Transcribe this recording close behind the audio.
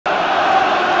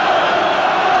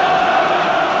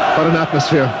What an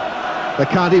atmosphere. They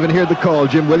can't even hear the call.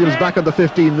 Jim Williams back on the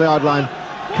 15-yard line.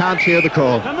 Can't hear the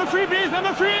call. Number 3, please,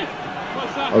 number 3.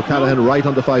 O'Callaghan right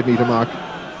on the 5-metre mark.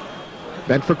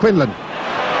 Bent for Quinlan.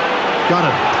 Got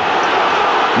it.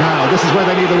 Now, this is where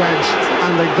they need the wedge.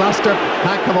 And the Gloucester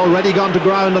pack have already gone to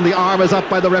ground, and the arm is up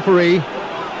by the referee.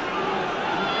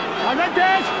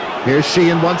 Here's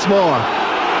Sheehan once more.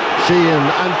 Sheehan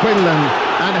and Quinlan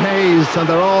and Hayes, and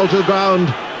they're all to the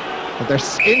ground. And they're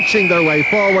inching their way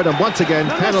forward, and once again,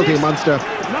 penalty Munster.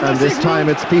 And this time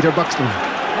it's Peter Buxton.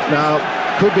 Now,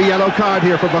 could be yellow card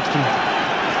here for Buxton.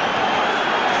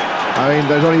 I mean,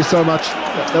 there's only so much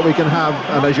that we can have,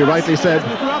 and as you rightly said,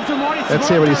 let's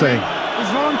hear what he's saying. It's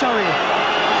voluntary.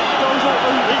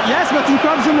 Yes, but he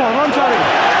grabs them all, voluntary.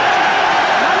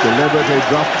 Deliberately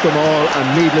dropped them all, and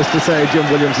needless to say, Jim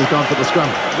Williams has gone for the scrum.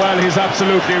 Well, he's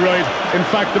absolutely right. In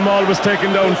fact, the maul was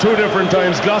taken down 2 different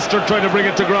times. Gloucester tried to bring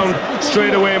it to ground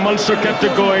straight away. Munster kept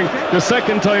it going. The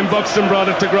second time, Buxton brought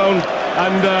it to ground,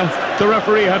 and the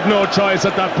referee had no choice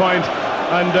at that point.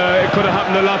 And it could have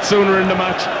happened a lot sooner in the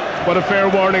match. But a fair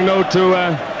warning now to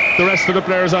the rest of the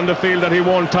players on the field that he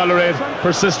won't tolerate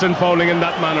persistent fouling in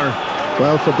that manner.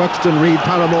 Well, for Buxton, Reid,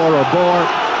 Paramore or Bohr,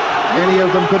 any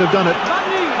of them could have done it.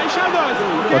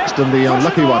 Buxton the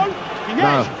unlucky one.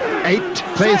 Now 8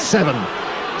 plays 7.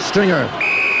 Stringer.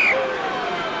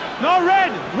 No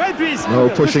red please. No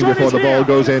pushing before the ball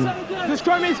goes in. The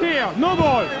scrum is here. No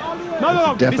ball.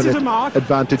 No. Definite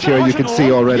advantage here, you can see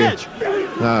already.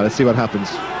 Now let's see what happens.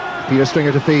 Peter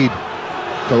Stringer to feed.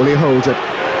 Foley holds it.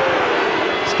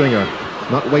 Stringer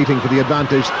not waiting for the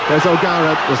advantage. There's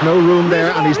O'Gara. There's no room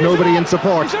there, and he's nobody in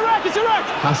support.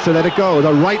 Has to let it go.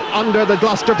 They're right under the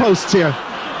Gloucester posts here.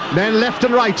 Men left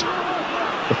and right.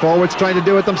 The forwards trying to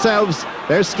do it themselves.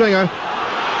 There's Stringer.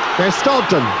 There's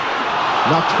Staunton.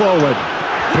 Knocked forward.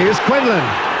 Here's Quinlan.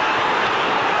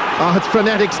 Oh, it's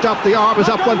frenetic stuff. The arm is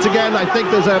up once again. I think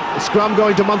there's a scrum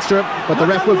going to Munster, but the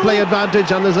ref will play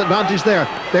advantage, and there's advantage there.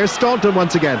 There's Staunton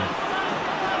once again.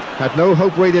 Had no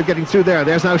hope really of getting through there.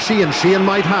 There's now Sheehan. Sheehan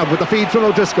might have with the feed from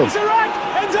O'Driscoll.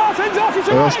 Ends off.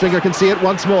 Well, Stringer can see it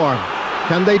once more.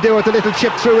 Can they do it? The little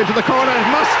chip through into the corner. It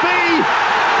must be!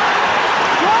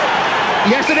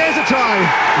 Yes, it is a try.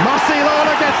 Mossie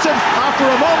Lawlor gets it after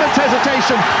a moment's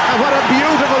hesitation, and what a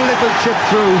beautiful little chip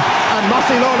through. And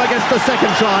Mossie Lawlor gets the second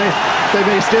try. There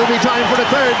may still be time for the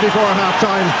third before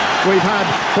half-time. We've had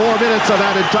 4 minutes of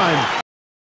added time.